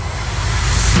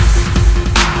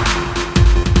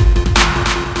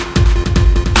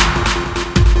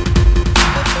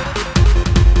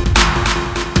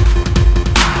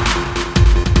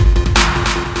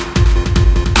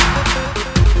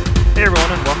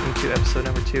to episode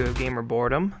number 2 of Gamer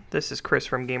Boredom. This is Chris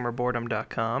from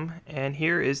GamerBoredom.com, and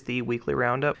here is the weekly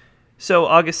roundup. So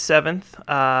August 7th,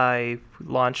 I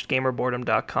launched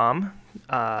GamerBoredom.com.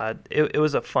 It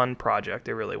was a fun project,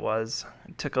 it really was.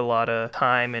 It took a lot of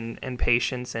time and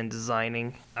patience and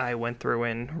designing. I went through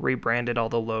and rebranded all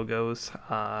the logos,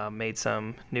 made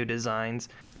some new designs,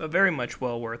 but very much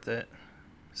well worth it.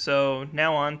 So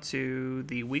now on to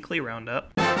the weekly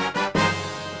roundup.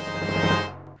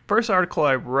 First article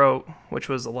I wrote, which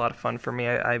was a lot of fun for me,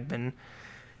 I've been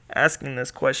asking this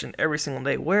question every single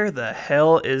day. Where the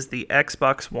hell is the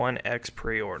Xbox One X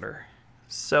pre-order?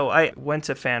 So I went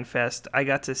to FanFest. I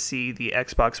got to see the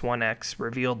Xbox One X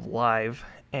revealed live,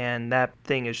 and that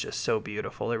thing is just so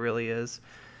beautiful. It really is.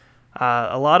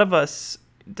 A lot of us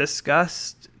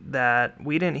discussed that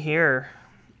we didn't hear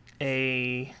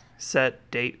a set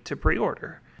date to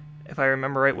pre-order. If I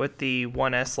remember right, with the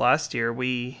 1S last year,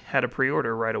 we had a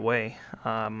pre-order right away.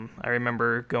 I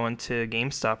remember going to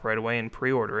GameStop right away and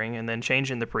pre-ordering and then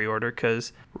changing the pre-order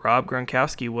because Rob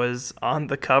Gronkowski was on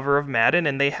the cover of Madden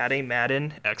and they had a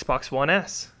Madden Xbox One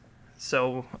S.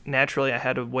 So naturally I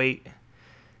had to wait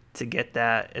to get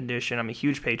that edition. I'm a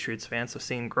huge Patriots fan, so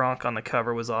seeing Gronk on the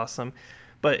cover was awesome.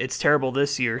 But it's terrible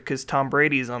this year because Tom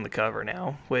Brady's on the cover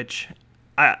now, which,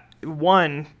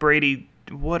 Brady,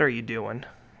 what are you doing?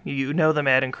 You know the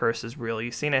Madden curse is real.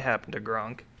 You've seen it happen to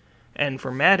Gronk. And for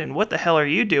Madden, what the hell are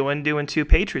you doing 2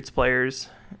 Patriots players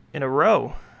in a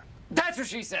row? That's what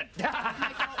she said.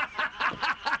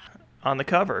 On the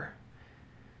cover.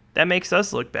 That makes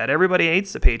us look bad. Everybody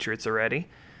hates the Patriots already.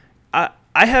 I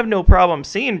have no problem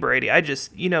seeing Brady. I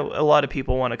just, a lot of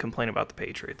people want to complain about the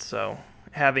Patriots. So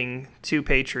having 2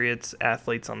 Patriots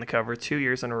athletes on the cover 2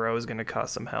 years in a row is going to cause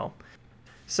some hell.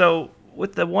 So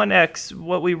with the 1X,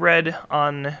 what we read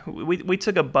on, we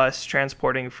took a bus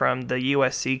transporting from the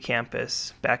USC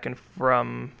campus back and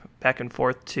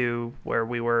forth to where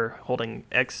we were holding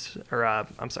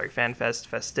FanFest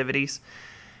festivities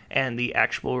and the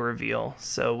actual reveal.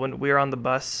 So when we were on the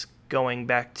bus going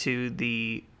back to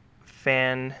the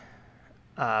FanFest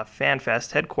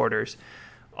headquarters,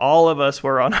 all of us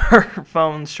were on our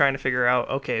phones trying to figure out,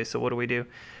 okay, so what do we do?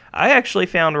 I actually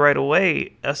found right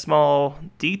away a small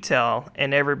detail,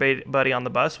 and everybody on the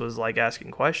bus was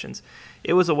asking questions.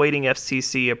 It was awaiting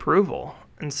FCC approval.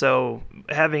 And so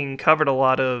having covered a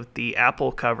lot of the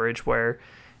Apple coverage where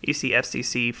you see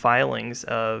FCC filings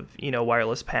of,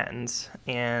 wireless patents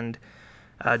and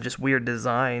just weird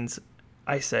designs,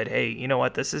 I said, hey, you know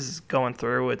what? This is going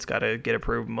through. It's got to get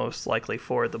approved most likely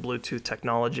for the Bluetooth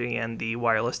technology and the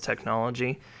wireless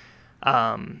technology.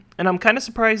 And I'm kind of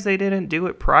surprised they didn't do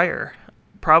it prior,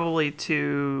 probably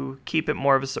to keep it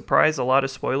more of a surprise. A lot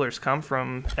of spoilers come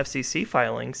from FCC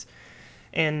filings.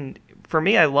 And for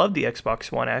me, I love the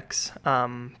Xbox One X,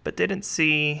 but didn't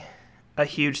see a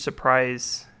huge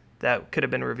surprise that could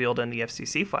have been revealed in the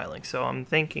FCC filing. So I'm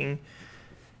thinking,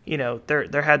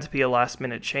 there had to be a last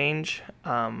minute change.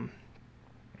 Don't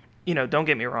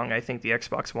get me wrong. I think the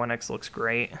Xbox One X looks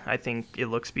great. I think it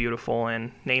looks beautiful,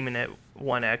 and naming it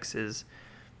One X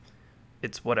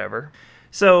it's whatever.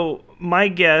 So my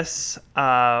guess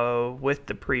with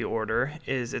the pre-order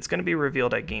is it's going to be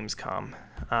revealed at Gamescom.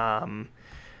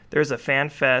 There's a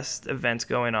FanFest event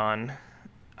going on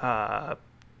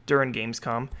during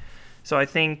Gamescom. So I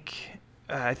think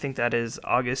that is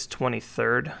August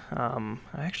 23rd. I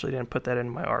actually didn't put that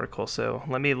in my article, so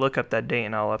let me look up that date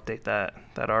and I'll update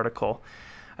that article.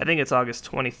 I think it's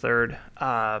August 23rd.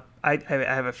 I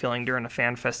have a feeling during a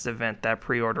FanFest event that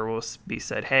pre-order will be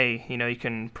said, hey, you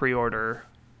can pre-order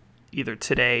either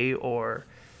today or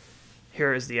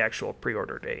here is the actual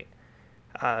pre-order date.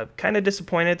 Kind of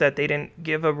disappointed that they didn't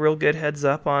give a real good heads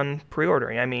up on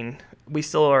pre-ordering. I mean, we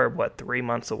still are, 3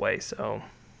 months away, so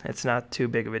it's not too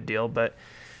big of a deal, but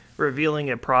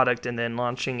revealing a product and then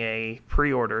launching a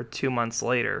pre-order 2 months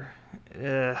later,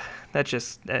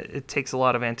 it takes a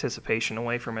lot of anticipation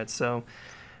away from it. So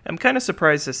I'm kind of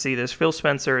surprised to see this. Phil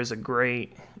Spencer is a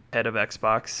great head of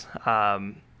Xbox,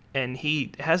 and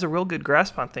he has a real good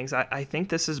grasp on things. I think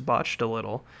this is botched a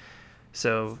little.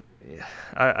 So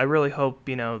I really hope,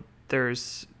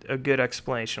 there's a good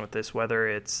explanation with this, whether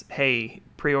it's, hey,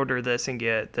 pre-order this and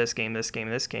get this game.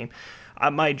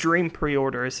 My dream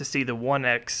pre-order is to see the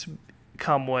 1X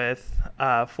come with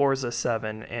Forza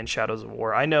 7 and Shadows of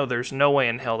War. I know there's no way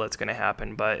in hell that's going to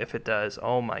happen, but if it does,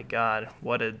 oh my god,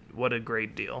 what a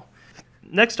great deal.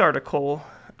 Next article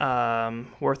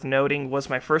worth noting was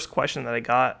my first question that I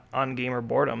got on Gamer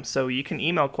Boredom. So you can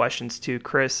email questions to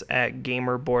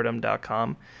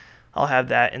chris@gamerboredom.com. I'll have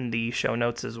that in the show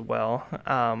notes as well.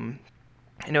 And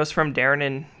it was from Darren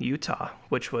in Utah,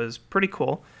 which was pretty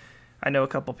cool. I know a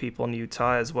couple people in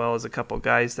Utah, as well as a couple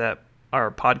guys that are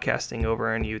podcasting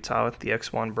over in Utah with the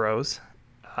X1 Bros.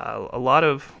 A lot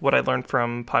of what I learned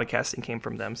from podcasting came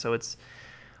from them, so it's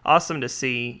awesome to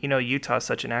see. Utah is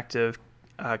such an active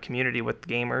community with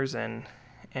gamers and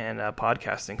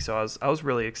podcasting, so I was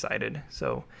really excited.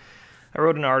 So I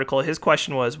wrote an article. His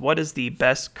question was, what is the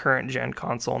best current gen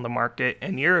console in the market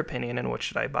in your opinion, and what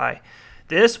should I buy?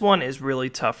 This one is really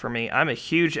tough for me. I'm a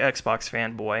huge Xbox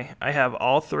fanboy. I have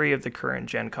all three of the current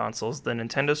gen consoles, the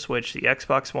Nintendo Switch, the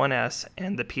Xbox One S,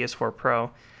 and the PS4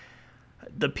 Pro.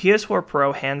 The PS4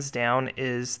 Pro, hands down,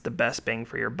 is the best bang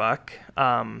for your buck.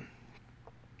 I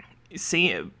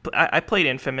played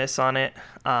Infamous on it,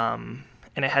 and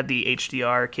it had the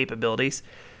HDR capabilities.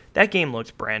 That game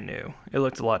looked brand new. It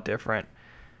looked a lot different.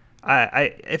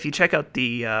 If you check out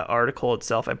the article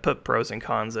itself, I put pros and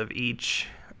cons of each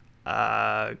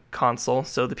console.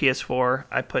 So the PS4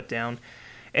 I put down,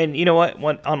 and you know what?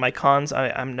 On my cons,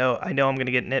 I know I'm going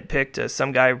to get nitpicked.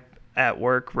 Some guy at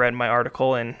work read my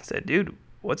article and said, "Dude,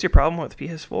 what's your problem with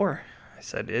PS4?" I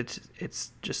said,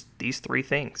 "It's just these three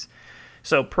things."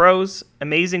 So pros: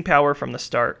 amazing power from the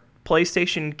start.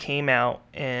 PlayStation came out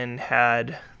and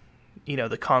had,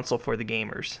 the console for the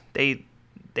gamers. They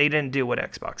didn't do what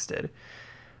Xbox did,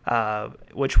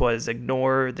 which was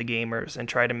ignore the gamers and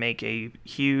try to make a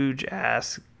huge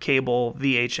ass cable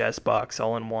VHS box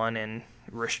all in one and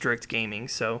restrict gaming.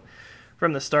 So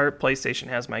from the start, PlayStation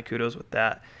has my kudos with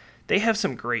that. They have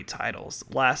some great titles.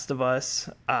 Last of Us,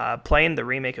 playing the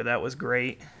remake of that was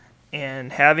great.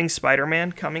 And having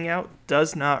Spider-Man coming out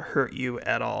does not hurt you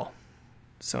at all,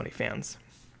 Sony fans.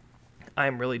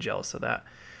 I'm really jealous of that.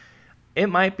 It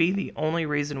might be the only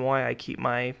reason why I keep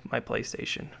my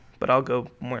PlayStation, but I'll go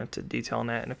more into detail on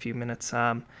that in a few minutes.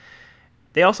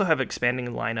 They also have expanding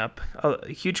lineup. A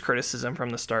huge criticism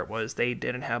from the start was they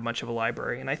didn't have much of a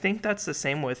library, and I think that's the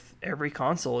same with every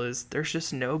console. Is there's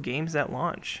just no games at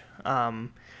launch.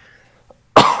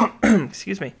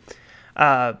 Excuse me.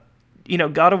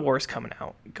 God of War is coming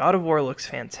out. God of War looks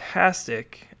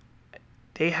fantastic.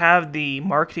 They have the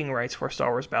marketing rights for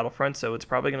Star Wars Battlefront, so it's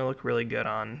probably going to look really good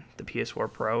on the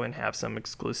PS4 Pro and have some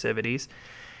exclusivities.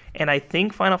 And I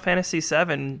think Final Fantasy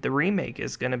VII, the remake,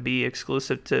 is going to be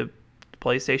exclusive to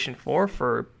PlayStation 4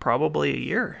 for probably a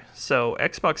year. So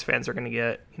Xbox fans are going to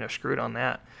get screwed on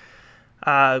that.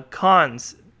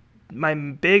 Cons. My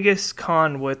biggest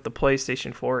con with the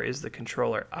PlayStation 4 is the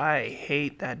controller. I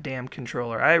hate that damn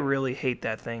controller. I really hate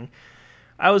that thing.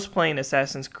 I was playing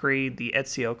Assassin's Creed, the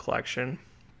Ezio collection,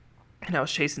 and I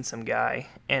was chasing some guy,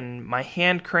 and my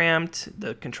hand cramped.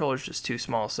 The controller's just too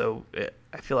small, so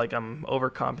I feel like I'm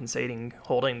overcompensating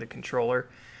holding the controller.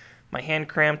 My hand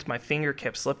cramped. My finger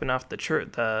kept slipping off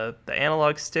the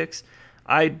analog sticks.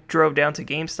 I drove down to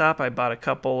GameStop. I bought a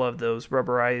couple of those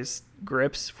rubberized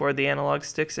grips for the analog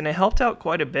sticks, and it helped out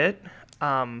quite a bit.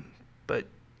 But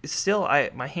still,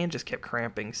 my hand just kept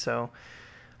cramping. So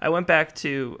I went back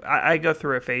to I go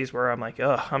through a phase where I'm like,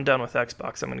 oh, I'm done with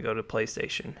Xbox. I'm going to go to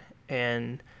PlayStation,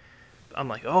 and I'm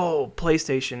like, oh,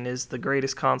 PlayStation is the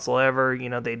greatest console ever.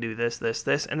 They do this,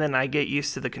 and then I get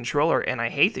used to the controller, and I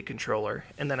hate the controller,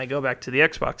 and then I go back to the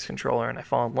Xbox controller, and I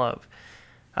fall in love.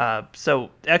 So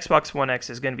Xbox One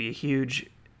X is going to be a huge,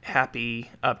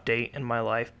 happy update in my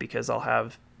life because I'll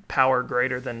have power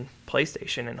greater than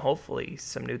PlayStation and hopefully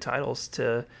some new titles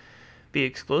to be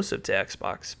exclusive to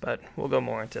Xbox, but we'll go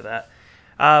more into that.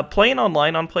 Playing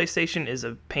online on PlayStation is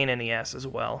a pain in the ass as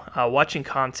well. Watching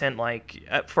content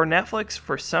for Netflix,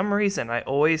 for some reason, I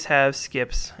always have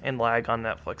skips and lag on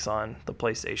Netflix on the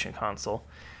PlayStation console.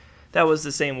 That was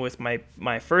the same with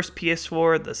my first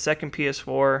PS4, the second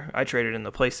PS4. I traded in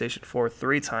the PlayStation 4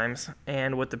 3 times,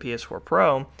 and with the PS4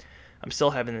 Pro, I'm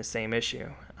still having the same issue.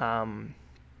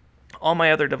 All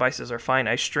my other devices are fine.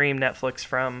 I stream Netflix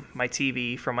from my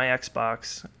TV, from my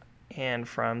Xbox, and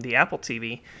from the Apple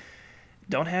TV.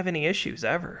 Don't have any issues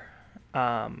ever.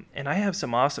 And I have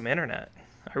some awesome internet.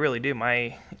 I really do.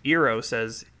 My Eero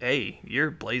says, hey,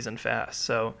 you're blazing fast.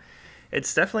 So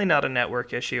it's definitely not a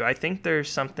network issue. I think there's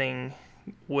something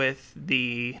with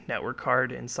the network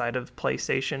card inside of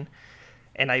PlayStation,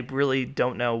 and I really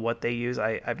don't know what they use.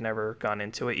 I've never gone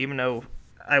into it. Even though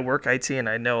I work IT and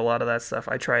I know a lot of that stuff,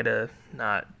 I try to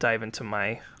not dive into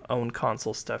my own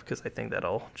console stuff because I think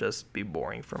that'll just be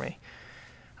boring for me.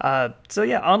 So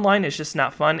yeah, online is just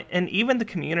not fun. And even the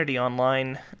community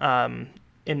online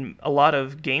in a lot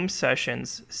of game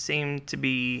sessions seem to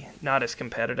be not as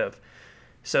competitive.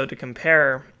 So to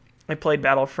compare, I played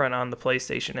Battlefront on the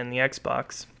PlayStation and the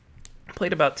Xbox. I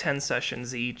played about 10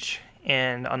 sessions each,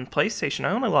 and on PlayStation,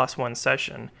 I only lost one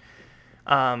session.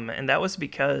 And that was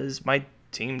because my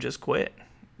team just quit.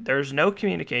 there's no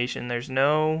communication, there's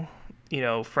no,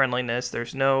 friendliness,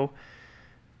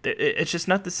 it's just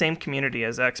not the same community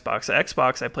as Xbox.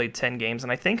 Xbox, I played 10 games,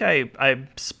 and I think I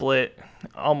split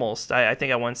almost. I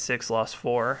think I won 6, lost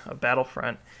 4 of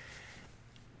Battlefront.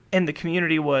 And the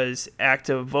community was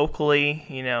active vocally,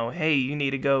 hey, you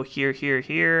need to go here, here,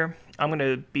 here. I'm going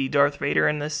to be Darth Vader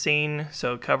in this scene,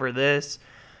 so cover this.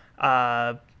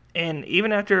 And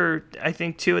even after, I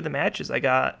think, 2 of the matches, I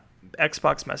got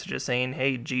Xbox messages saying,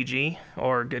 hey, GG,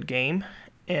 or good game.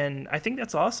 And I think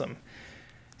that's awesome.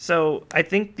 So I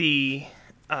think the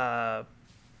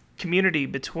community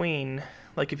between,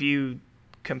 like, if you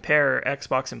compare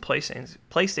Xbox and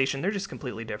PlayStation, they're just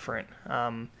completely different.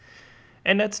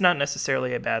 And that's not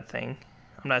necessarily a bad thing.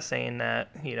 I'm not saying that,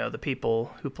 the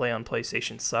people who play on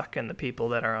PlayStation suck and the people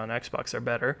that are on Xbox are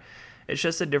better. It's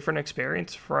just a different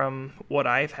experience from what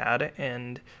I've had.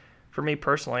 And for me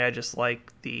personally, I just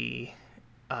like the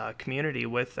community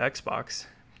with Xbox.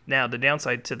 Now, the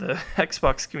downside to the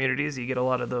Xbox community is you get a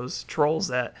lot of those trolls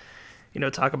that,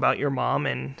 talk about your mom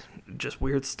and just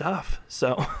weird stuff.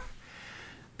 So,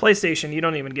 PlayStation, you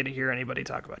don't even get to hear anybody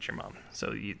talk about your mom.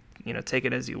 So, you take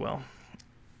it as you will.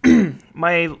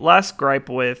 My last gripe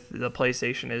with the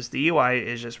PlayStation is the UI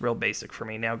is just real basic for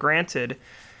me. Now, granted,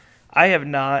 I have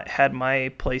not had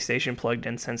my PlayStation plugged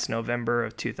in since November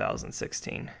of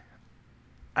 2016.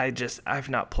 I've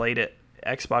not played it.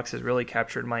 Xbox has really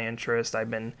captured my interest. I've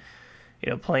been,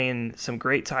 playing some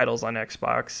great titles on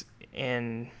Xbox,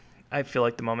 and I feel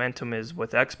like the momentum is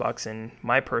with Xbox, in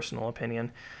my personal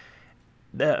opinion.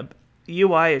 The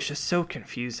UI is just so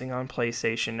confusing on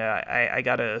PlayStation. I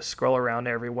gotta scroll around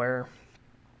everywhere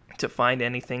to find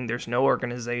anything. There's no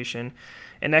organization,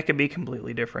 and that could be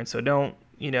completely different. So don't,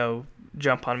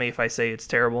 jump on me if I say it's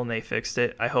terrible and they fixed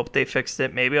it. I hope they fixed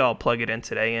it. Maybe I'll plug it in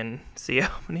today and see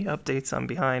how many updates I'm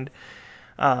behind.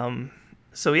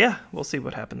 So yeah, we'll see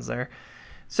what happens there.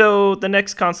 So the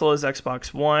next console is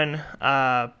Xbox One.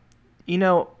 I'm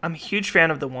a huge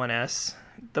fan of the One S.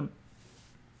 The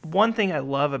one thing I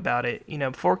love about it,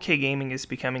 4K gaming is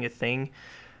becoming a thing,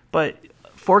 but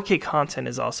 4K content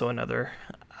is also another.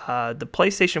 The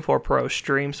PlayStation 4 Pro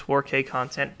streams 4K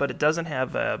content, but it doesn't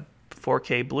have a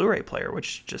 4K Blu-ray player,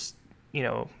 which just,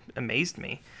 amazed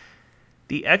me.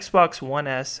 The Xbox One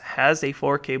S has a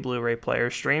 4K Blu-ray player,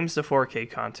 streams the 4K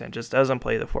content, just doesn't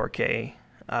play the 4K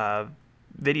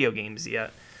video games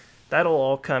yet. That'll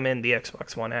all come in the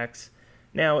Xbox One X.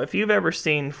 Now, if you've ever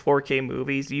seen 4K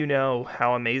movies, you know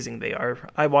how amazing they are.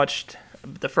 I watched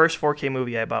the first 4K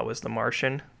movie I bought was The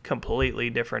Martian, completely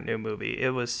different new movie.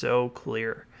 It was so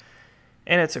clear,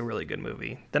 and it's a really good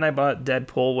movie. Then I bought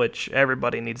Deadpool, which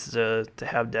everybody needs to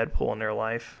have Deadpool in their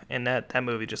life, and that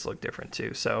movie just looked different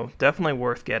too, so definitely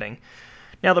worth getting.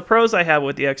 Now, the pros I have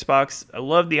with the Xbox, I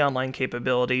love the online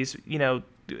capabilities.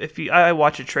 I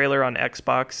watch a trailer on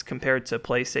Xbox compared to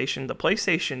PlayStation, the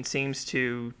PlayStation seems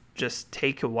to just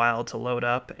take a while to load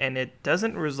up, and it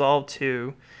doesn't resolve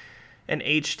to an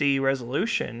HD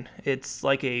resolution. It's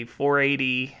like a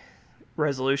 480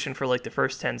 resolution for like the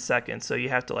first 10 seconds, so you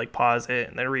have to like pause it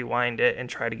and then rewind it and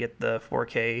try to get the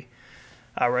 4K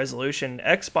resolution.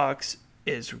 Xbox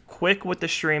is quick with the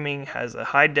streaming, has a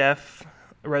high def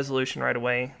resolution right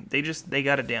away. They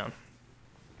got it down.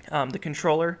 The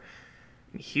controller,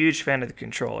 I'm a huge fan of the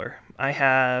controller. I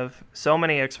have so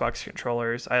many Xbox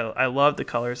controllers. I love the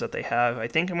colors that they have. I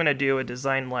think I'm going to do a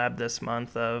design lab this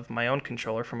month of my own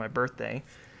controller for my birthday.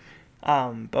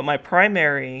 But my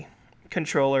primary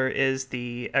controller is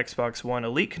the Xbox One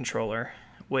Elite controller,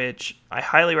 which I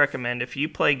highly recommend if you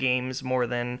play games more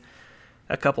than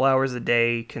a couple hours a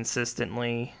day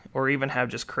consistently, or even have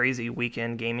just crazy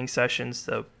weekend gaming sessions.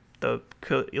 The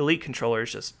Elite controller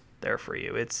is just there for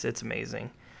you. It's amazing.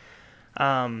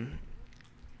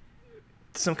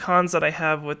 Some cons that I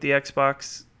have with the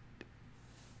Xbox: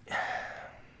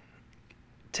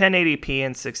 1080p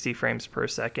and 60 frames per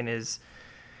second is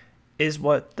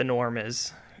what the norm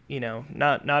is.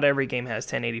 Not every game has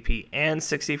 1080p and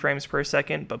 60 frames per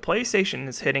second, but PlayStation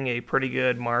is hitting a pretty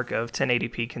good mark of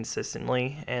 1080p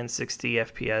consistently and 60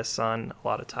 FPS on a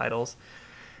lot of titles.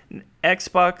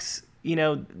 Xbox,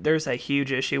 there's a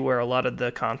huge issue where a lot of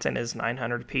the content is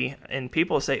 900p, and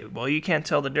people say, well, you can't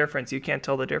tell the difference.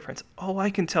 Oh, I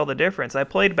can tell the difference. I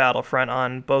played Battlefront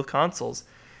on both consoles.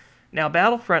 Now,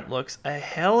 Battlefront looks a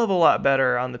hell of a lot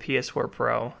better on the PS4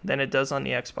 Pro than it does on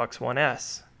the Xbox One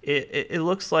S. It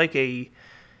looks like a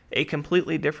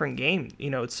completely different game.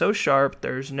 It's so sharp.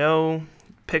 There's no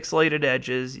pixelated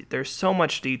edges. There's so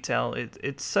much detail.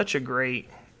 It's such a great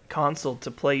console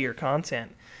to play your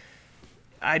content.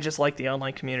 I just like the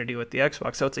online community with the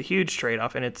Xbox, so it's a huge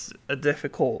trade-off, and it's a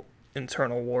difficult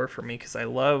internal war for me because I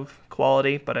love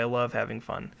quality, but I love having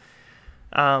fun.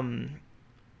 The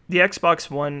Xbox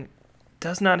One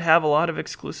does not have a lot of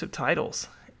exclusive titles,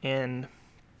 and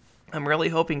I'm really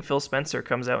hoping Phil Spencer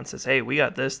comes out and says, hey, we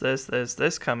got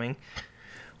this coming.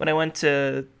 When I went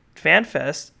to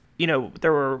FanFest,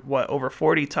 there were, over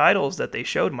 40 titles that they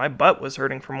showed. My butt was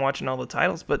hurting from watching all the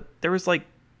titles, but there was like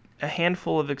a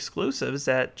handful of exclusives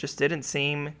that just didn't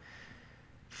seem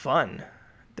fun.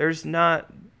 There's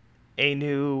not a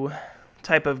new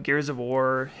type of Gears of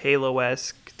War,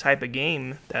 Halo-esque type of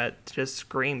game that just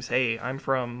screams, hey, I'm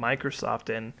from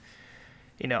Microsoft and,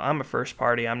 I'm a first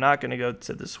party. I'm not going to go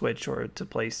to the Switch or to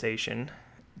PlayStation.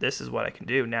 This is what I can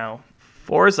do. Now,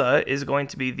 Forza is going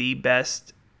to be the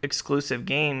best exclusive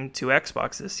game to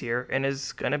Xbox this year and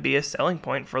is going to be a selling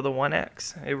point for the One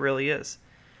X. It really is.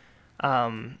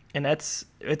 And it's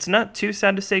not too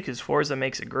sad to say because Forza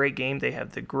makes a great game. They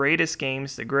have the greatest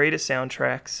games, the greatest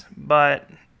soundtracks, but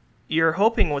you're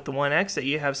hoping with the One X that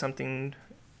you have something,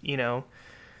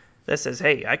 that says,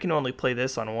 hey, I can only play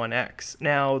this on One X.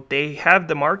 Now, they have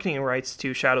the marketing rights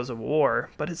to Shadows of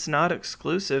War, but it's not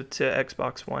exclusive to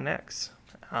Xbox One X.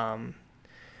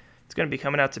 It's going to be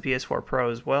coming out to PS4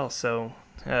 Pro as well, so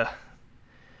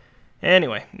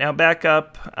anyway, now back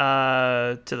up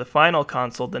to the final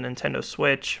console, the Nintendo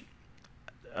Switch.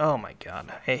 Oh my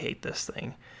god, I hate this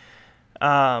thing.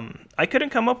 I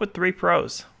couldn't come up with 3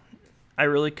 pros. I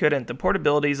really couldn't. The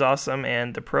portability is awesome,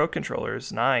 and the Pro controller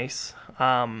is nice.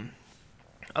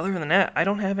 Other than that, I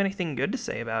don't have anything good to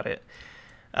say about it.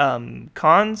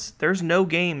 Cons, there's no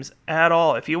games at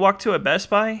all. If you walk to a Best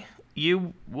Buy,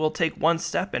 you will take one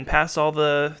step and pass all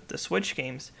the Switch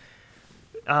games.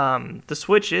 The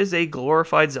Switch is a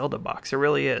glorified Zelda box. It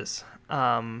really is.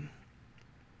 I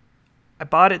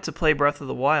bought it to play Breath of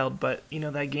the Wild, but,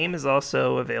 that game is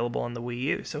also available on the Wii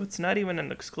U, so it's not even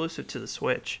an exclusive to the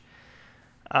Switch.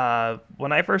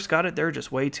 When I first got it, there were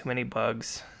just way too many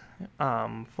bugs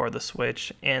for the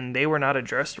Switch, and they were not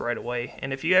addressed right away.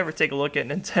 And if you ever take a look at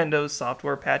Nintendo's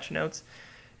software patch notes,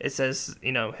 it says,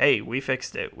 hey, we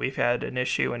fixed it. We've had an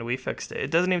issue and we fixed it. It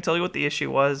doesn't even tell you what the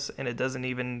issue was, and it doesn't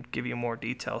even give you more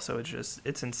detail, so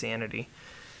it's insanity.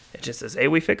 It just says, hey,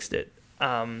 we fixed it.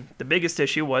 The biggest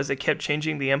issue was it kept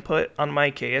changing the input on my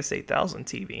KS8000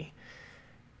 TV.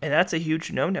 And that's a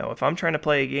huge no-no. If I'm trying to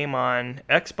play a game on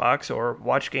Xbox or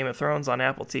watch Game of Thrones on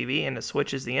Apple TV and it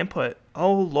switches the input,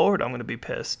 oh Lord, I'm going to be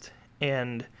pissed.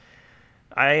 And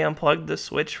I unplugged the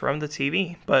Switch from the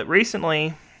TV. But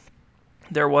recently,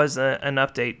 there was an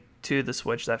update to the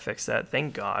Switch that fixed that,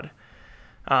 thank God.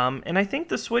 And I think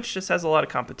the Switch just has a lot of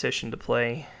competition to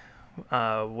play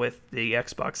with the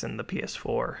Xbox and the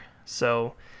PS4.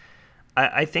 So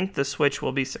I think the Switch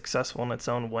will be successful in its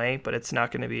own way, but it's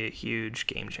not going to be a huge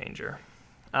game changer.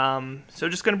 So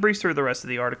just going to breeze through the rest of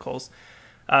the articles.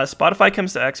 Spotify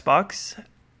comes to Xbox.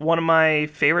 One of my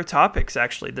favorite topics,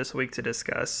 actually, this week to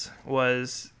discuss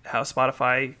was how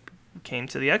Spotify came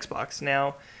to the Xbox.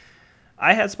 Now,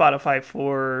 I had Spotify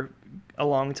for a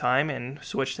long time and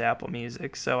switched to Apple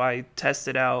Music, so I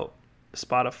tested out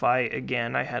Spotify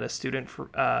again. I had a student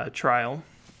trial,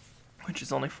 which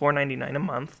is only $4.99 a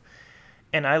month.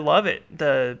 And I love it.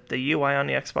 The UI on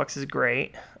the Xbox is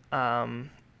great. The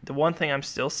one thing I'm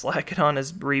still slacking on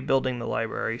is rebuilding the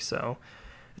library. So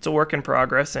it's a work in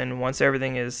progress. And once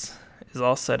everything is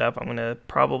all set up, I'm going to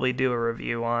probably do a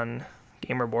review on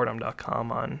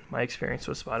gamerboredom.com on my experience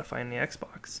with Spotify and the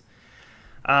Xbox.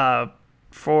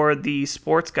 For the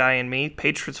sports guy in me,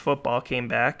 Patriots football came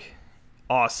back.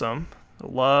 Awesome.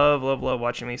 Love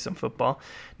watching me some football.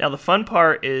 Now, the fun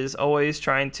part is always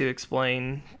trying to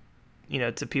explain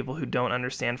to people who don't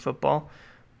understand football,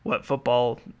 what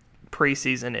football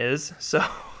preseason is. So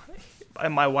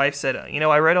my wife said,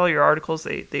 I read all your articles.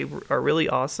 They are really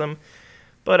awesome,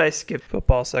 but I skipped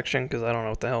football section because I don't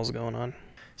know what the hell's going on.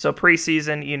 So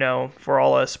preseason, for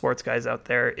all us sports guys out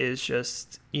there is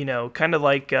just, kind of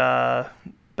like,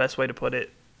 best way to put it,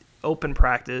 open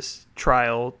practice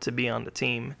trial to be on the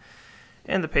team.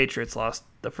 And the Patriots lost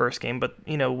the first game, but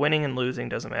winning and losing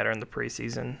doesn't matter in the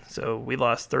preseason. So we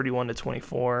lost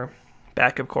 31-24.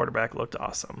 Backup quarterback looked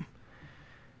awesome.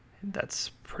 That's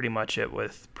pretty much it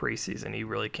with preseason. You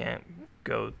really can't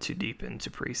go too deep into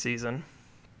preseason.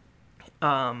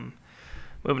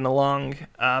 Moving along,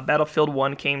 Battlefield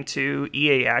 1 came to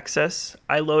EA Access.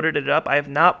 I loaded it up. I have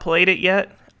not played it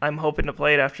yet. I'm hoping to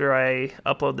play it after I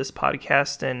upload this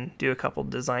podcast and do a couple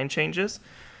design changes.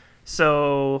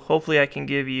 So hopefully I can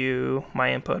give you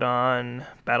my input on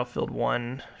Battlefield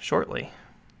 1 shortly.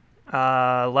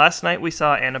 Last night we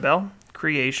saw Annabelle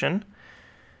Creation.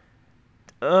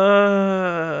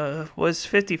 Was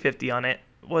 50-50 on it.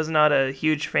 was not a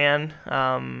huge fan.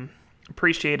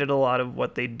 Appreciated a lot of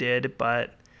what they did,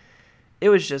 but it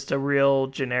was just a real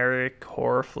generic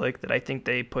horror flick that I think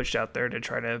they pushed out there to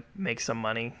try to make some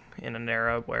money in an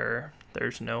era where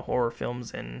there's no horror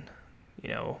films in,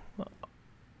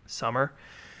 summer.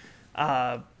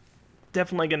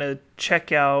 Definitely going to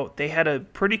check out. They had a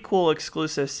pretty cool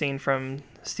exclusive scene from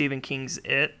Stephen King's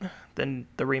It, then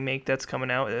the remake that's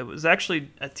coming out. It was actually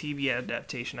a TV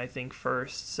adaptation, I think,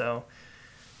 first, so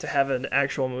to have an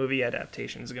actual movie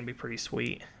adaptation is going to be pretty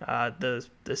sweet. The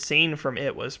scene from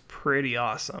It was pretty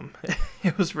awesome.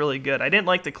 It was really good. I didn't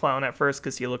like the clown at first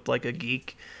because he looked like a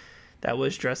geek that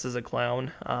was dressed as a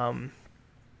clown.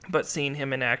 But seeing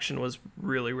him in action was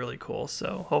really, really cool.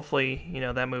 So hopefully,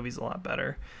 that movie's a lot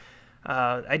better.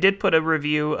 I did put a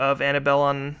review of Annabelle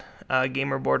on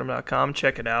gamerboredom.com.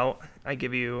 Check it out. I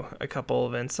give you a couple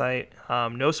of insight.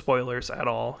 No spoilers at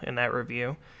all in that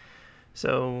review.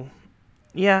 So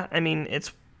yeah, I mean,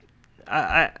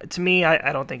 to me,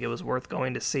 I don't think it was worth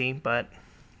going to see, but,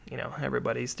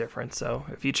 everybody's different. So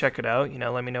if you check it out,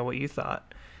 let me know what you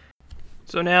thought.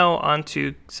 So now on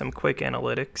to some quick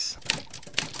analytics.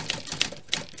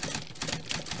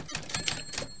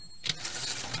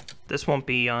 This won't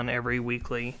be on every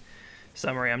weekly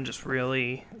summary. I'm just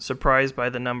really surprised by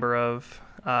the number of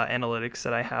analytics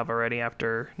that I have already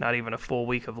after not even a full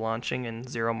week of launching and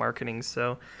zero marketing.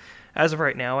 So as of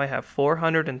right now, I have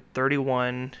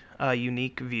 431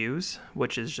 unique views,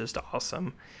 which is just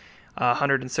awesome.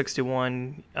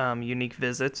 161 unique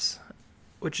visits,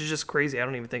 which is just crazy. I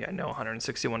don't even think I know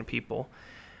 161 people.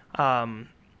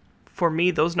 For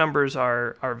me, those numbers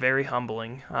are very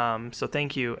humbling. So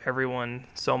thank you, everyone,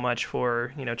 so much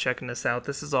for checking this out.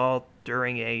 This is all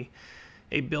during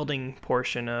a building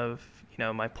portion of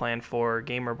my plan for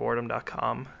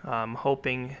gamerboredom.com.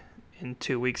 Hoping in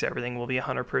 2 weeks everything will be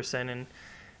 100% and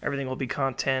everything will be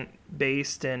content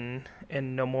based and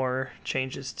no more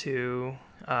changes to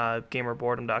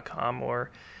gamerboredom.com or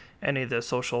any of the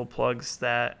social plugs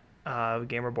that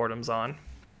gamerboredom's on.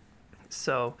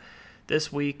 So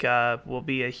this week will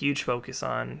be a huge focus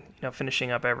on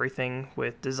finishing up everything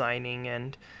with designing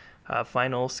and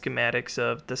final schematics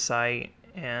of the site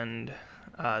and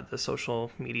the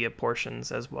social media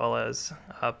portions, as well as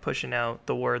pushing out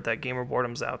the word that Gamer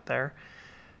Boredom's out there.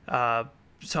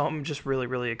 So I'm just really,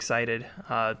 really excited.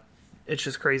 It's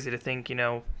just crazy to think,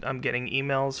 I'm getting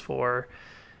emails for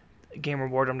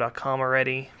gamerboredom.com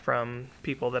already from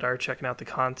people that are checking out the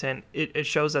content. It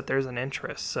shows that there's an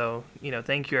interest. So,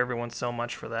 thank you everyone so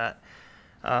much for that.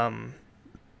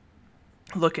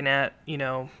 Looking at,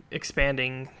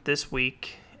 expanding this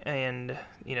week and,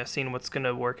 seeing what's going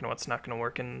to work and what's not going to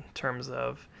work in terms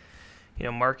of,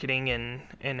 marketing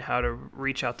and how to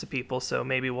reach out to people. So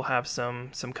maybe we'll have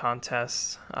some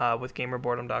contests with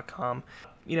gamerboredom.com.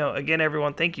 Again,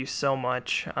 everyone, thank you so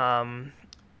much.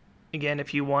 Again,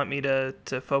 if you want me to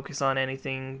focus on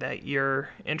anything that you're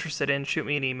interested in, shoot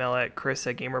me an email at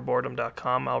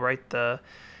chris@gamerboredom.com. I'll write the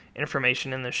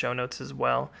information in the show notes as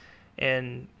well.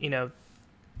 And,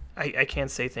 I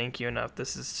can't say thank you enough.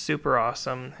 This is super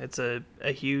awesome. It's a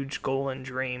huge goal and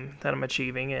dream that I'm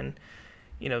achieving. And,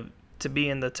 to be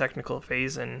in the technical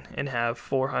phase and have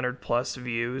 400 plus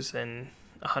views and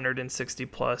 160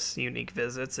 plus unique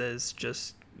visits is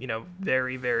just,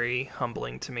 very, very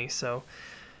humbling to me. So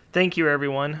thank you,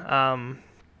 everyone.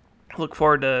 Look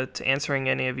forward to answering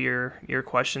any of your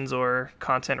questions or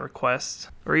content requests,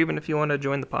 or even if you want to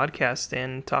join the podcast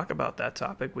and talk about that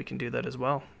topic, we can do that as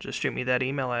well. Just shoot me that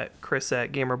email at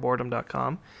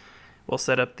chris@gamerboredom.com. We'll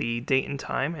set up the date and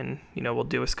time, and we'll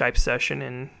do a Skype session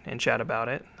and chat about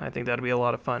it. I think that'll be a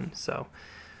lot of fun. So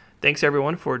thanks,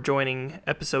 everyone, for joining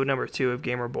episode number 2 of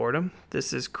Gamer Boredom.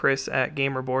 This is Chris at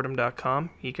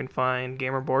gamerboredom.com. You can find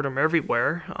Gamer Boredom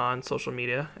everywhere on social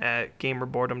media at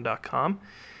gamerboredom.com.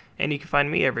 And you can find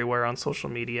me everywhere on social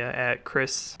media at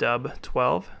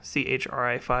ChrisDub12,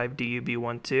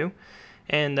 CHRI5DUB12.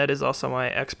 And that is also my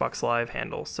Xbox Live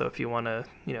handle. So if you want to,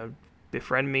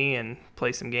 befriend me and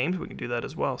play some games, we can do that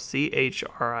as well.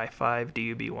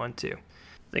 CHRI5DUB12. I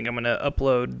think I'm going to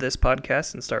upload this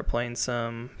podcast and start playing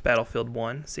some Battlefield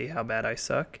 1, see how bad I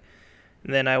suck.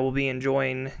 And then I will be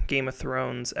enjoying Game of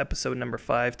Thrones episode number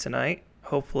 5 tonight.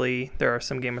 Hopefully there are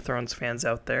some Game of Thrones fans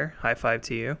out there. High five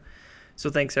to you. So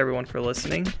thanks everyone for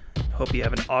listening. Hope you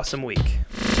have an awesome week.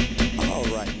 All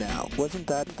right now, wasn't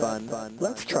that fun?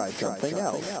 Let's try something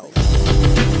else.